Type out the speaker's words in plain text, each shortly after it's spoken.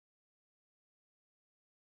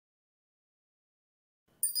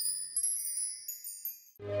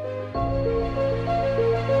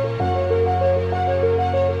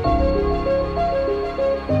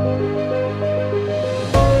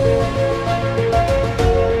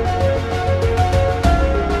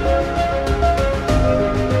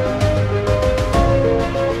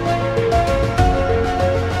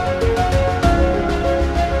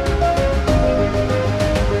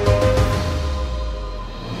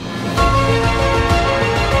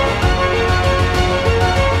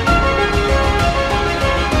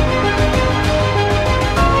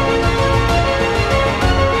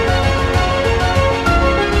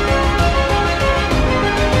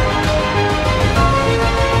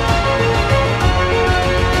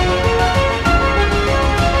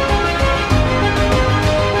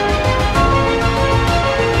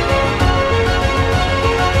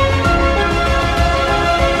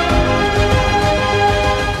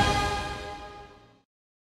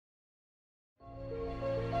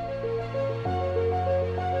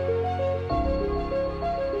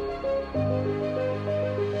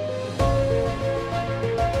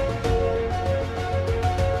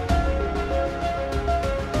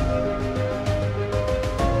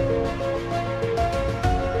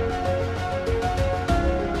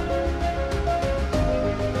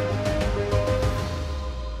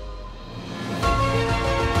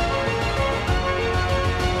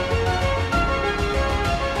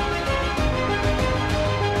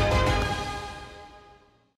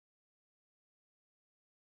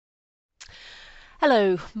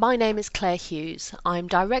Hello, my name is Claire Hughes. I'm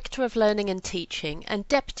Director of Learning and Teaching and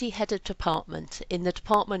Deputy Head of Department in the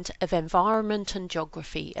Department of Environment and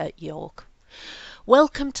Geography at York.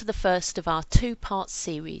 Welcome to the first of our two-part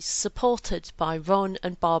series supported by Ron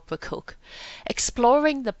and Barbara Cook,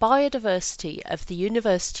 exploring the biodiversity of the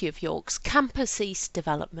University of York's Campus East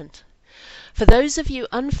development. For those of you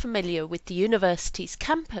unfamiliar with the university's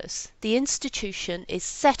campus, the institution is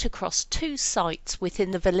set across two sites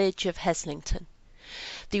within the village of Heslington.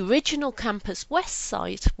 The original Campus West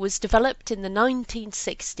site was developed in the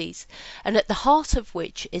 1960s and at the heart of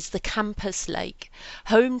which is the Campus Lake,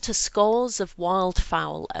 home to scores of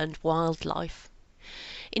wildfowl and wildlife.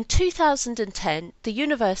 In 2010, the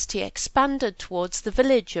university expanded towards the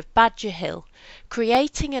village of Badger Hill,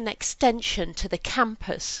 creating an extension to the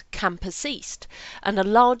campus, Campus East, and a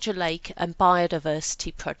larger lake and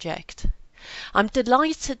biodiversity project. I'm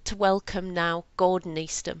delighted to welcome now Gordon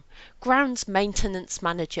Eastham, Grounds Maintenance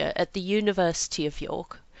Manager at the University of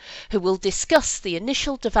York, who will discuss the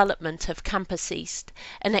initial development of Campus East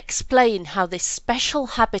and explain how this special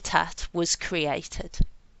habitat was created.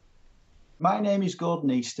 My name is Gordon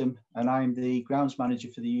Eastham and I'm the Grounds Manager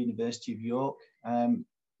for the University of York.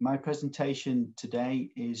 My presentation today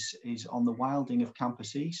is on the wilding of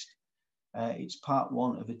Campus East. It's part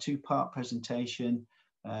one of a two-part presentation.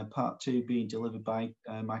 Part two being delivered by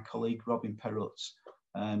my colleague Robin Perrutts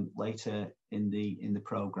later in the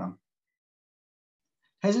programme.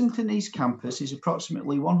 Heslington East Campus is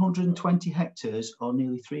approximately 120 hectares or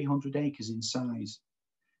nearly 300 acres in size.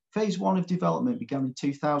 Phase one of development began in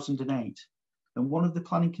 2008 and one of the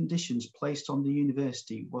planning conditions placed on the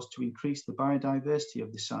university was to increase the biodiversity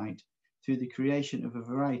of the site through the creation of a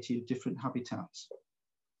variety of different habitats.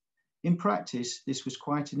 In practice, this was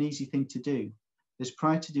quite an easy thing to do, as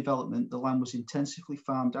prior to development, the land was intensively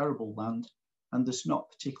farmed arable land and thus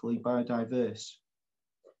not particularly biodiverse.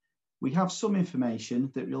 We have some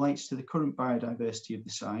information that relates to the current biodiversity of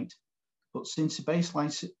the site, but since a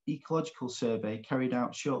baseline ecological survey carried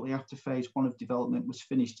out shortly after phase one of development was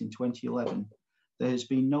finished in 2011, there has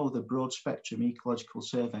been no other broad spectrum ecological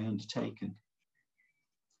survey undertaken.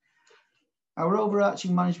 Our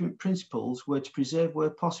overarching management principles were to preserve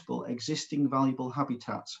where possible existing valuable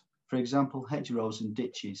habitats, for example, hedgerows and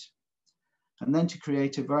ditches, and then to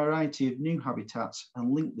create a variety of new habitats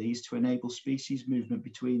and link these to enable species movement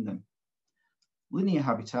between them. Linear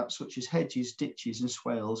habitats such as hedges, ditches and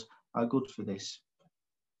swales are good for this.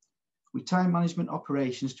 We time management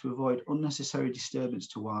operations to avoid unnecessary disturbance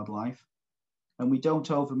to wildlife, and we don't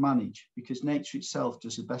overmanage because nature itself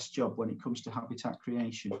does the best job when it comes to habitat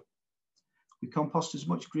creation. We compost as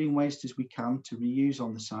much green waste as we can to reuse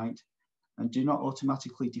on the site, and do not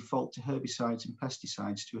automatically default to herbicides and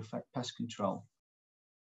pesticides to affect pest control.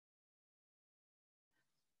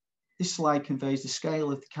 This slide conveys the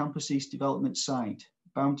scale of the Campus East development site,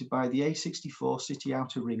 bounded by the A64 City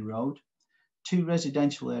Outer Ring Road, two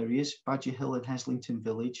residential areas, Badger Hill and Heslington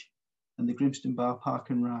Village, and the Grimston Bar Park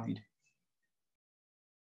and Ride.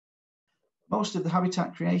 Most of the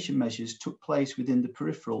habitat creation measures took place within the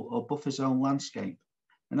peripheral or buffer zone landscape,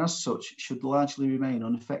 and as such should largely remain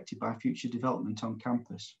unaffected by future development on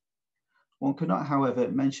campus. One cannot, however,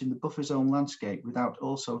 mention the buffer zone landscape without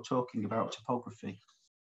also talking about topography.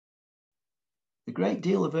 A great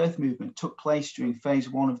deal of earth movement took place during phase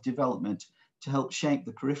 1 of development to help shape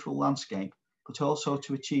the peripheral landscape, but also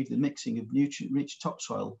to achieve the mixing of nutrient-rich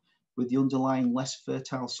topsoil with the underlying less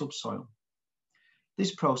fertile subsoil.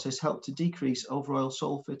 This process helped to decrease overall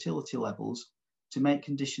soil fertility levels, to make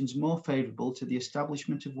conditions more favourable to the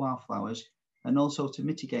establishment of wildflowers, and also to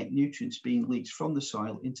mitigate nutrients being leached from the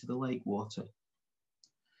soil into the lake water.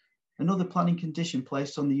 Another planning condition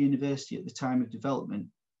placed on the university at the time of development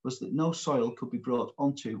was that no soil could be brought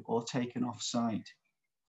onto or taken off site.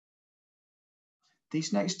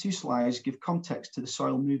 These next two slides give context to the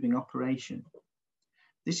soil moving operation.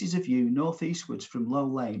 This is a view northeastwards from Low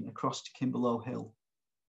Lane across to Kimberlow Hill.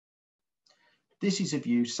 This is a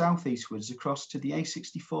view southeastwards across to the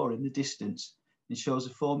A64 in the distance and shows a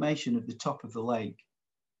formation of the top of the lake.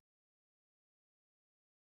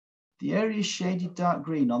 The areas shaded dark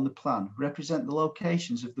green on the plan represent the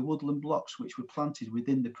locations of the woodland blocks which were planted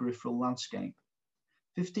within the peripheral landscape.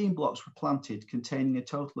 15 blocks were planted, containing a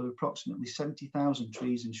total of approximately 70,000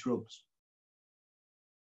 trees and shrubs.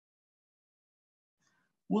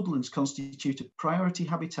 Woodlands constitute a priority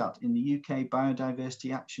habitat in the UK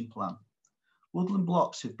Biodiversity Action Plan. Woodland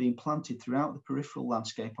blocks have been planted throughout the peripheral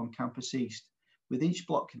landscape on Campus East, with each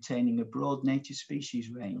block containing a broad native species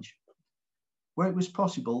range. Where it was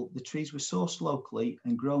possible, the trees were sourced locally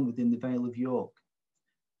and grown within the Vale of York.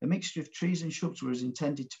 A mixture of trees and shrubs was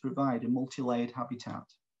intended to provide a multi-layered habitat.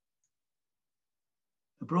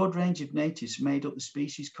 A broad range of natives made up the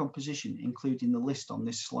species composition, including the list on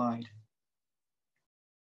this slide.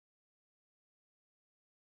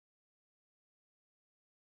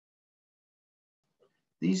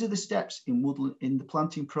 These are the steps in the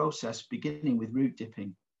planting process, beginning with root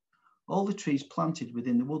dipping. All the trees planted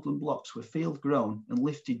within the woodland blocks were field grown and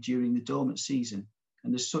lifted during the dormant season,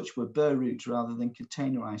 and as such were bare roots rather than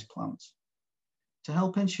containerised plants. To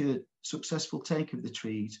help ensure successful take of the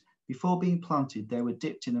trees, before being planted, they were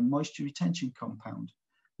dipped in a moisture retention compound,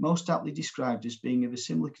 most aptly described as being of a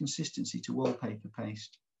similar consistency to wallpaper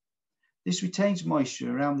paste. This retains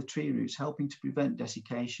moisture around the tree roots, helping to prevent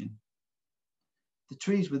desiccation. The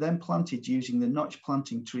trees were then planted using the notch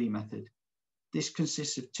planting tree method. This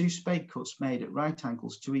consists of two spade cuts made at right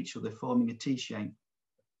angles to each other, forming a T shape.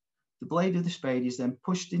 The blade of the spade is then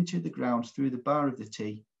pushed into the ground through the bar of the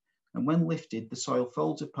T, and when lifted, the soil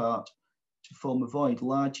folds apart to form a void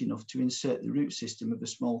large enough to insert the root system of a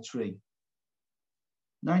small tree.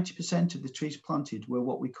 90% of the trees planted were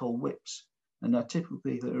what we call whips, and are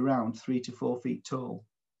typically around 3 to 4 feet tall.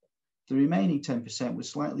 The remaining 10% were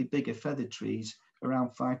slightly bigger feathered trees,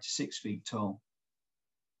 around 5 to 6 feet tall.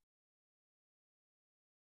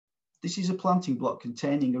 This is a planting block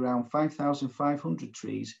containing around 5,500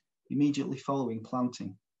 trees immediately following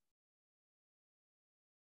planting.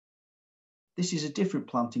 This is a different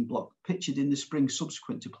planting block pictured in the spring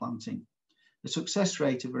subsequent to planting. A success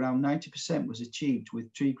rate of around 90% was achieved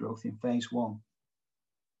with tree growth in phase 1.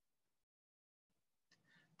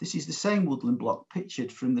 This is the same woodland block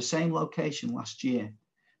pictured from the same location last year.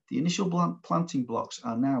 The initial planting blocks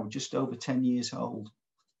are now just over 10 years old.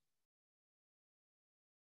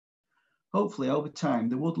 Hopefully, over time,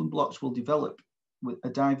 the woodland blocks will develop with a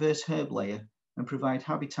diverse herb layer and provide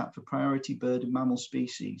habitat for priority bird and mammal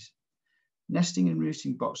species. Nesting and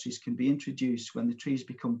rooting boxes can be introduced when the trees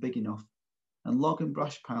become big enough, and log and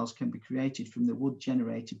brush piles can be created from the wood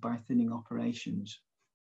generated by thinning operations.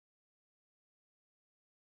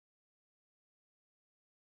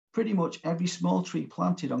 Pretty much every small tree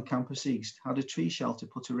planted on Campus East had a tree shelter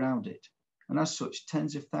put around it, and as such,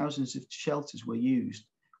 tens of thousands of shelters were used,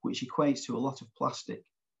 which equates to a lot of plastic.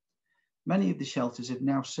 Many of the shelters have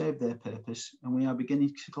now served their purpose, and we are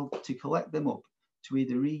beginning to collect them up to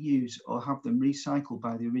either reuse or have them recycled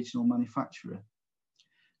by the original manufacturer.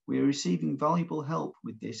 We are receiving valuable help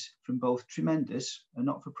with this from both Tremendous, a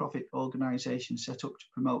not-for-profit organisation set up to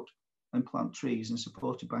promote and plant trees and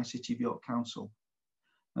supported by City of York Council,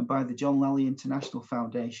 and by the John Lally International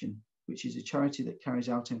Foundation, which is a charity that carries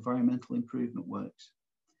out environmental improvement works.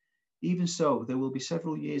 Even so, there will be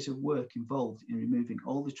several years of work involved in removing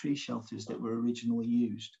all the tree shelters that were originally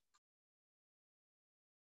used.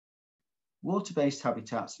 Water-based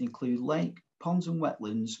habitats include lake, ponds and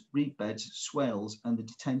wetlands, reed beds, swales, and the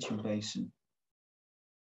detention basin.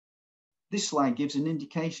 This slide gives an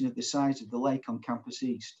indication of the size of the lake on Campus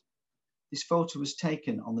East. This photo was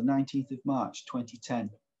taken on the 19th of March 2010.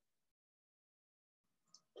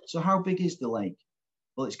 So how big is the lake?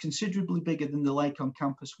 Well, it's considerably bigger than the lake on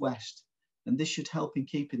Campus West, and this should help in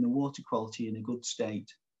keeping the water quality in a good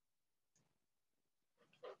state.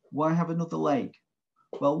 Why have another lake?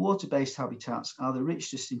 Well, water-based habitats are the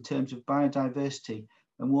richest in terms of biodiversity,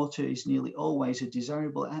 and water is nearly always a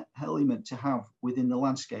desirable element to have within the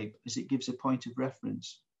landscape as it gives a point of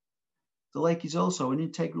reference. The lake is also an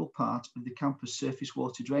integral part of the campus surface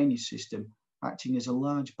water drainage system, acting as a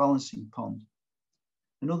large balancing pond.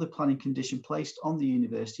 Another planning condition placed on the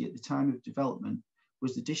university at the time of development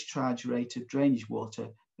was the discharge rate of drainage water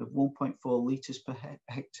of 1.4 litres per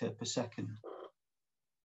hectare per second.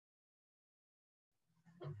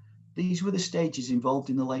 These were the stages involved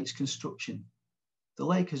in the lake's construction. The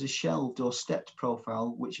lake has a shelved or stepped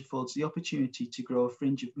profile which affords the opportunity to grow a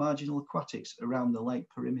fringe of marginal aquatics around the lake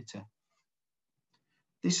perimeter.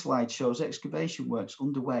 This slide shows excavation works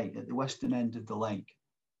underway at the western end of the lake.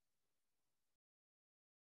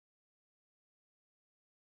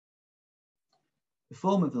 The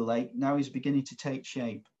form of the lake now is beginning to take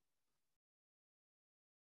shape.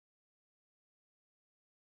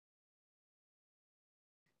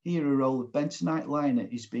 Here a roll of bentonite liner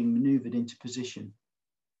is being manoeuvred into position.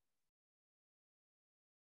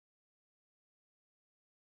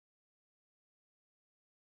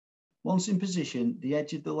 Once in position, the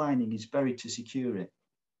edge of the lining is buried to secure it.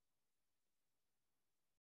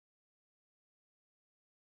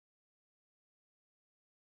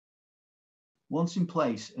 Once in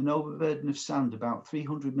place, an overburden of sand about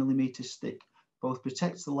 300 millimeters thick both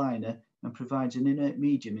protects the liner and provides an inert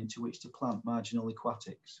medium into which to plant marginal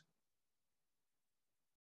aquatics.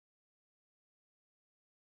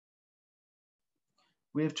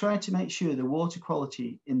 We have tried to make sure the water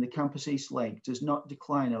quality in the Campus East Lake does not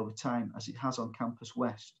decline over time as it has on Campus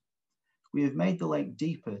West. We have made the lake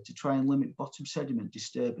deeper to try and limit bottom sediment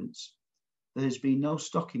disturbance. There has been no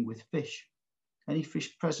stocking with fish. Any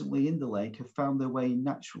fish presently in the lake have found their way in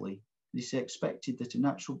naturally. It is expected that a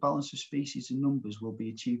natural balance of species and numbers will be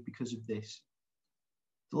achieved because of this.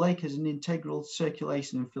 The lake has an integral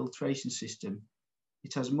circulation and filtration system.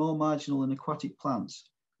 It has more marginal and aquatic plants,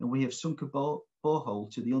 and we have sunk a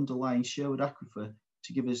borehole to the underlying Sherwood aquifer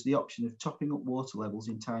to give us the option of topping up water levels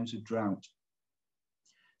in times of drought.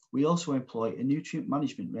 We also employ a nutrient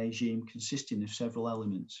management regime consisting of several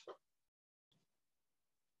elements.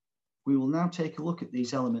 We will now take a look at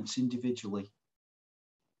these elements individually.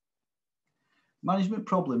 Management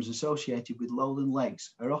problems associated with lowland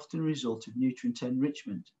lakes are often a result of nutrient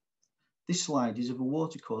enrichment. This slide is of a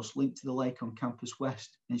watercourse linked to the lake on Campus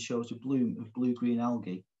West and shows a bloom of blue-green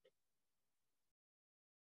algae.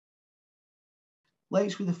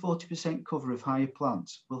 Lakes with a 40% cover of higher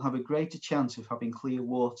plants will have a greater chance of having clear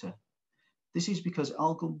water. This is because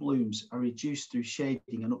algal blooms are reduced through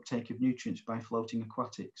shading and uptake of nutrients by floating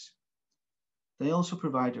aquatics. They also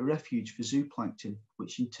provide a refuge for zooplankton,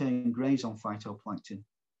 which in turn graze on phytoplankton.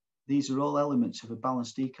 These are all elements of a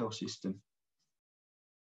balanced ecosystem.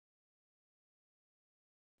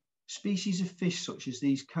 Species of fish such as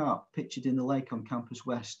these carp pictured in the lake on Campus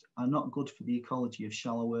West are not good for the ecology of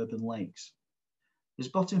shallow urban lakes. As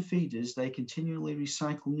bottom feeders, they continually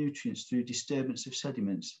recycle nutrients through disturbance of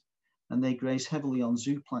sediments, and they graze heavily on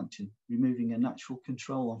zooplankton, removing a natural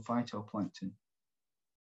control on phytoplankton.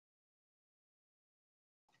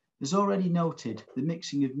 As already noted, the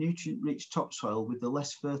mixing of nutrient-rich topsoil with the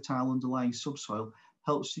less fertile underlying subsoil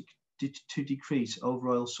helps to decrease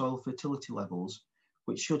overall soil fertility levels,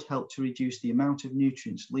 which should help to reduce the amount of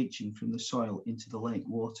nutrients leaching from the soil into the lake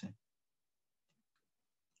water.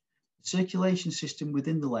 The circulation system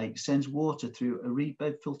within the lake sends water through a reed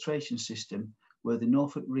bed filtration system where the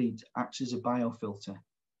Norfolk reed acts as a biofilter.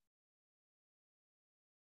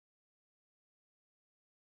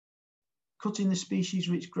 Cutting the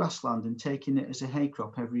species-rich grassland and taking it as a hay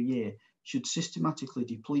crop every year should systematically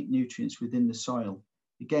deplete nutrients within the soil,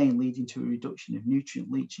 again leading to a reduction of nutrient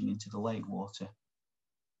leaching into the lake water.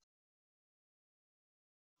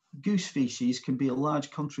 Goose species can be a large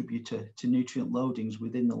contributor to nutrient loadings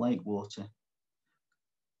within the lake water.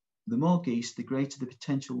 The more geese, the greater the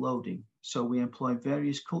potential loading, so we employ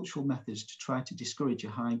various cultural methods to try to discourage a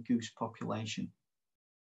high goose population.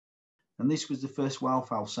 And this was the first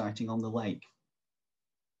wildfowl sighting on the lake.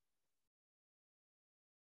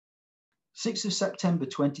 6th of September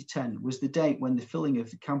 2010 was the date when the filling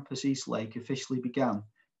of the Campus East Lake officially began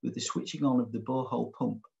with the switching on of the borehole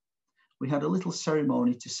pump. We had a little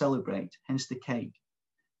ceremony to celebrate, hence the cake.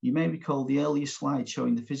 You may recall the earlier slide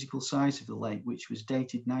showing the physical size of the lake, which was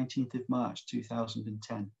dated 19th of March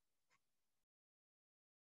 2010.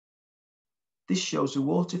 This shows the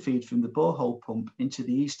water feed from the borehole pump into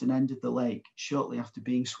the eastern end of the lake shortly after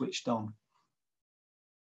being switched on.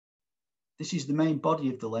 This is the main body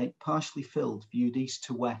of the lake, partially filled, viewed east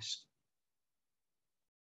to west.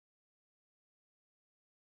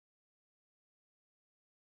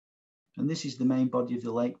 And this is the main body of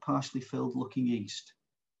the lake, partially filled looking east.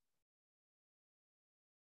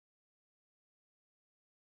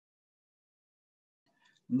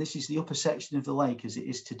 And this is the upper section of the lake as it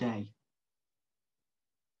is today.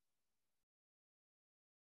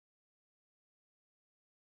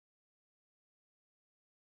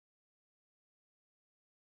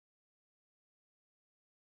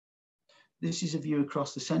 This is a view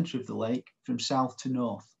across the centre of the lake from south to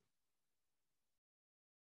north.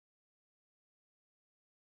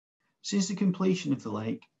 Since the completion of the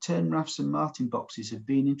lake, tern rafts and martin boxes have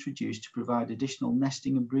been introduced to provide additional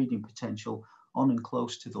nesting and breeding potential on and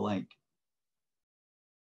close to the lake.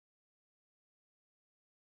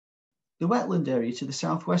 The wetland area to the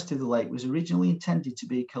southwest of the lake was originally intended to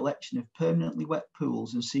be a collection of permanently wet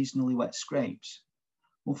pools and seasonally wet scrapes.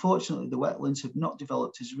 Unfortunately, the wetlands have not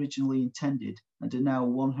developed as originally intended and are now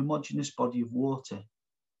one homogeneous body of water.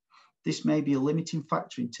 This may be a limiting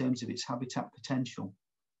factor in terms of its habitat potential.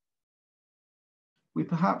 We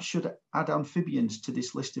perhaps should add amphibians to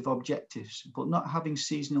this list of objectives, but not having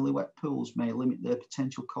seasonally wet pools may limit their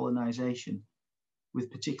potential colonisation,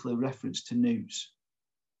 with particular reference to newts.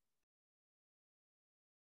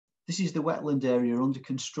 This is the wetland area under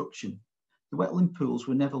construction. The wetland pools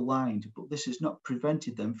were never lined, but this has not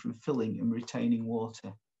prevented them from filling and retaining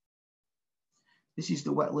water. This is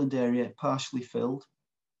the wetland area partially filled.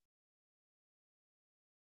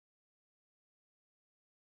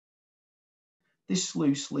 This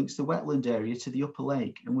sluice links the wetland area to the upper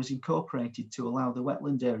lake and was incorporated to allow the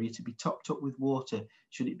wetland area to be topped up with water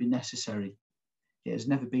should it be necessary. It has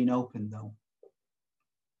never been opened though.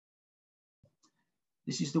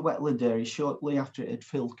 This is the wetland area shortly after it had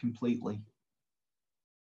filled completely.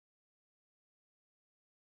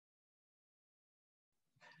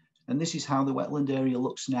 And this is how the wetland area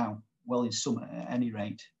looks now, well in summer at any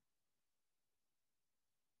rate.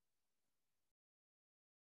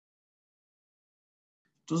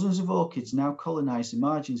 Dozens of orchids now colonise the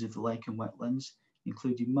margins of the lake and wetlands,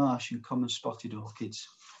 including marsh and common spotted orchids.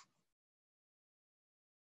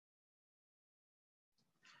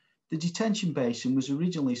 The detention basin was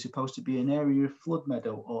originally supposed to be an area of flood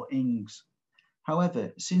meadow or ings.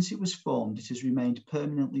 However, since it was formed, it has remained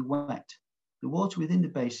permanently wet. The water within the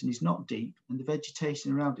basin is not deep and the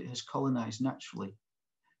vegetation around it has colonised naturally.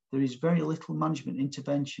 There is very little management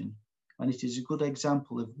intervention, and it is a good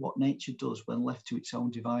example of what nature does when left to its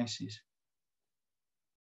own devices.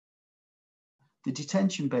 The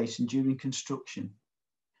detention basin during construction.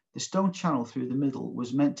 The stone channel through the middle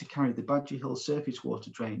was meant to carry the Badger Hill surface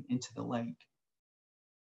water drain into the lake.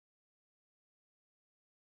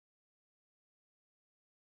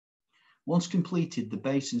 Once completed, the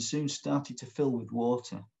basin soon started to fill with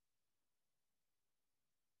water.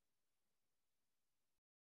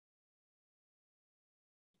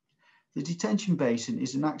 The detention basin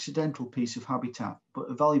is an accidental piece of habitat,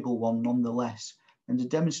 but a valuable one nonetheless, and a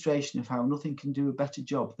demonstration of how nothing can do a better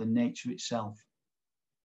job than nature itself.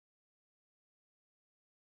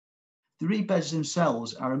 The reed beds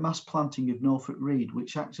themselves are a mass planting of Norfolk reed,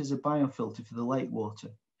 which acts as a biofilter for the lake water,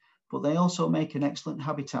 but they also make an excellent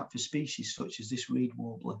habitat for species such as this reed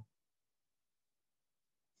warbler.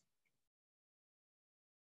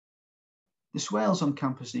 The swales on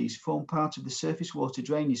Campus East form part of the surface water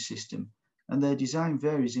drainage system, and their design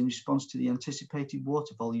varies in response to the anticipated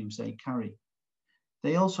water volumes they carry.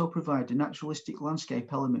 They also provide a naturalistic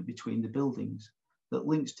landscape element between the buildings that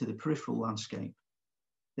links to the peripheral landscape.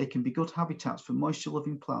 They can be good habitats for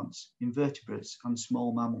moisture-loving plants, invertebrates, and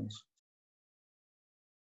small mammals.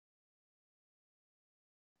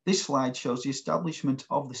 This slide shows the establishment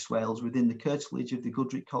of the swales within the curtilage of the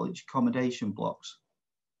Goodrich College accommodation blocks.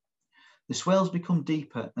 The swales become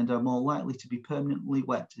deeper and are more likely to be permanently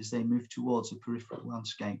wet as they move towards the peripheral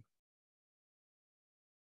landscape.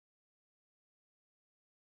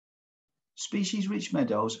 Species-rich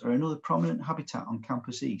meadows are another prominent habitat on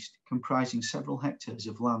Campus East, comprising several hectares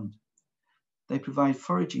of land. They provide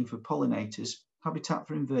foraging for pollinators, habitat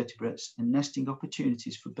for invertebrates, and nesting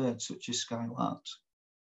opportunities for birds such as skylarks.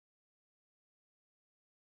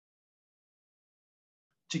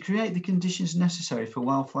 To create the conditions necessary for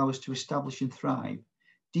wildflowers to establish and thrive,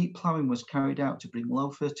 deep ploughing was carried out to bring low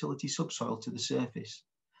fertility subsoil to the surface.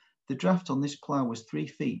 The draft on this plough was 3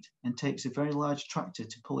 feet and takes a very large tractor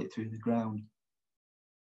to pull it through the ground.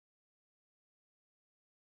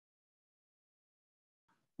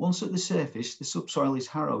 Once at the surface, the subsoil is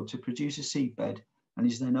harrowed to produce a seedbed and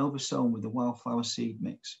is then oversown with a wildflower seed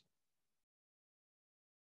mix.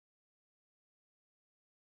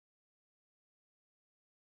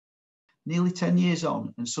 Nearly 10 years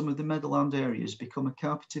on, and some of the meadowland areas become a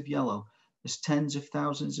carpet of yellow as tens of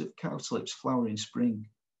thousands of cowslips flower in spring.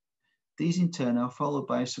 These in turn are followed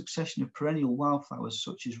by a succession of perennial wildflowers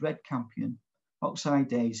such as red campion, ox-eye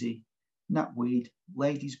daisy, knapweed,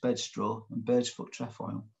 lady's bedstraw and bird's foot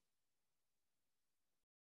trefoil.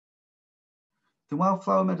 The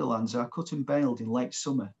wildflower meadowlands are cut and baled in late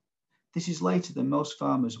summer. This is later than most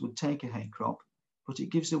farmers would take a hay crop, but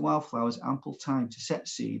it gives the wildflowers ample time to set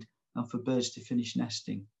seed and for birds to finish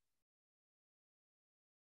nesting.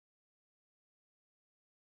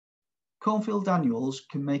 Cornfield annuals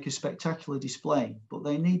can make a spectacular display, but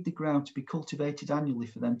they need the ground to be cultivated annually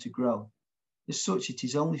for them to grow. As such, it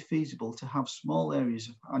is only feasible to have small areas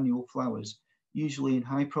of annual flowers, usually in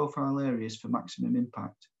high-profile areas for maximum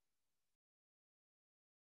impact.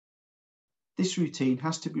 This routine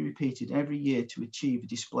has to be repeated every year to achieve a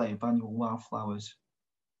display of annual wildflowers.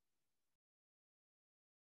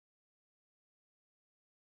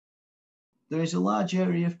 There is a large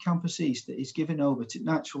area of Campus East that is given over to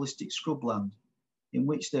naturalistic scrubland, in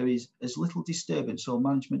which there is as little disturbance or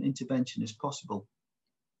management intervention as possible.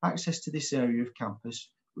 Access to this area of campus,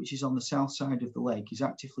 which is on the south side of the lake, is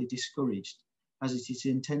actively discouraged, as it is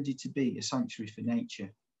intended to be a sanctuary for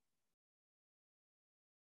nature.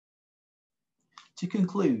 To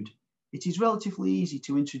conclude, it is relatively easy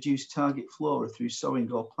to introduce target flora through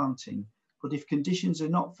sowing or planting, but if conditions are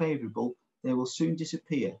not favourable, they will soon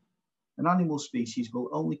disappear. An animal species will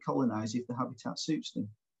only colonise if the habitat suits them.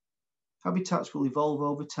 Habitats will evolve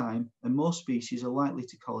over time and more species are likely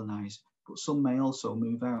to colonise, but some may also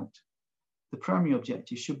move out. The primary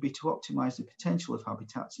objective should be to optimise the potential of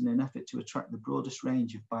habitats in an effort to attract the broadest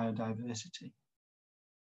range of biodiversity.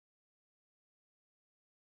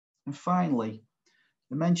 And finally,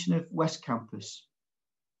 a mention of West Campus.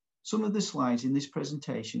 Some of the slides in this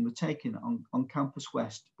presentation were taken on Campus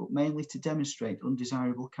West, but mainly to demonstrate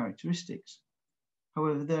undesirable characteristics.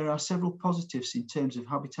 However, there are several positives in terms of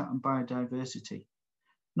habitat and biodiversity,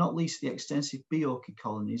 not least the extensive bee orchid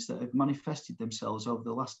colonies that have manifested themselves over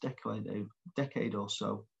the last decade or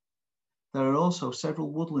so. There are also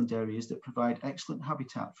several woodland areas that provide excellent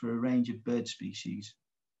habitat for a range of bird species.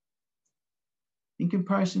 In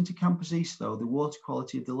comparison to Campus East, though, the water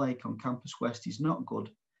quality of the lake on Campus West is not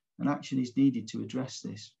good, and action is needed to address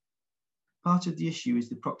this. Part of the issue is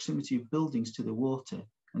the proximity of buildings to the water,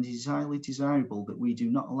 and it is highly desirable that we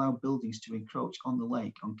do not allow buildings to encroach on the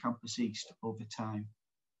lake on Campus East over time.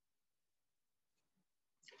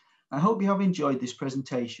 I hope you have enjoyed this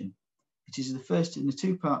presentation. It is the first in a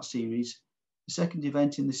two-part series. The second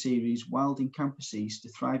event in the series, Wild in Campus East, a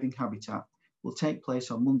Thriving Habitat, will take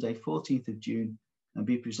place on Monday, 14th of June, and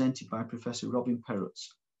be presented by Professor Robin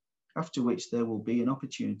Perutz, after which there will be an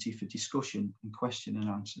opportunity for discussion and question and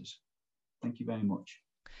answers. Thank you very much.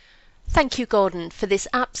 Thank you, Gordon, for this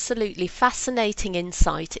absolutely fascinating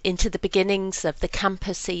insight into the beginnings of the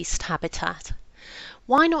Campus East habitat.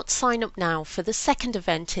 Why not sign up now for the second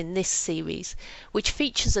event in this series, which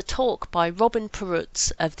features a talk by Robin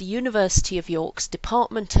Perutz of the University of York's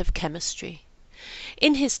Department of Chemistry.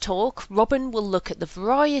 In his talk, Robin will look at the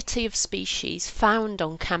variety of species found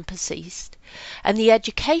on Campus East and the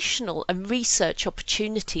educational and research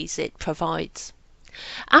opportunities it provides.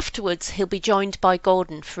 Afterwards, he'll be joined by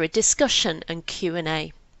Gordon for a discussion and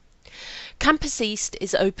Q&A. Campus East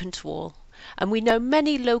is open to all, and we know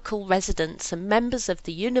many local residents and members of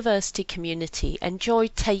the university community enjoy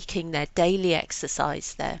taking their daily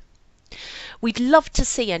exercise there. We'd love to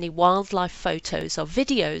see any wildlife photos or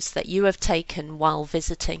videos that you have taken while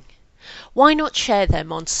visiting. Why not share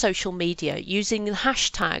them on social media using the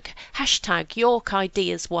hashtag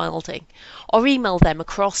 #YorkIdeasWilding, or email them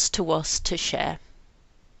across to us to share.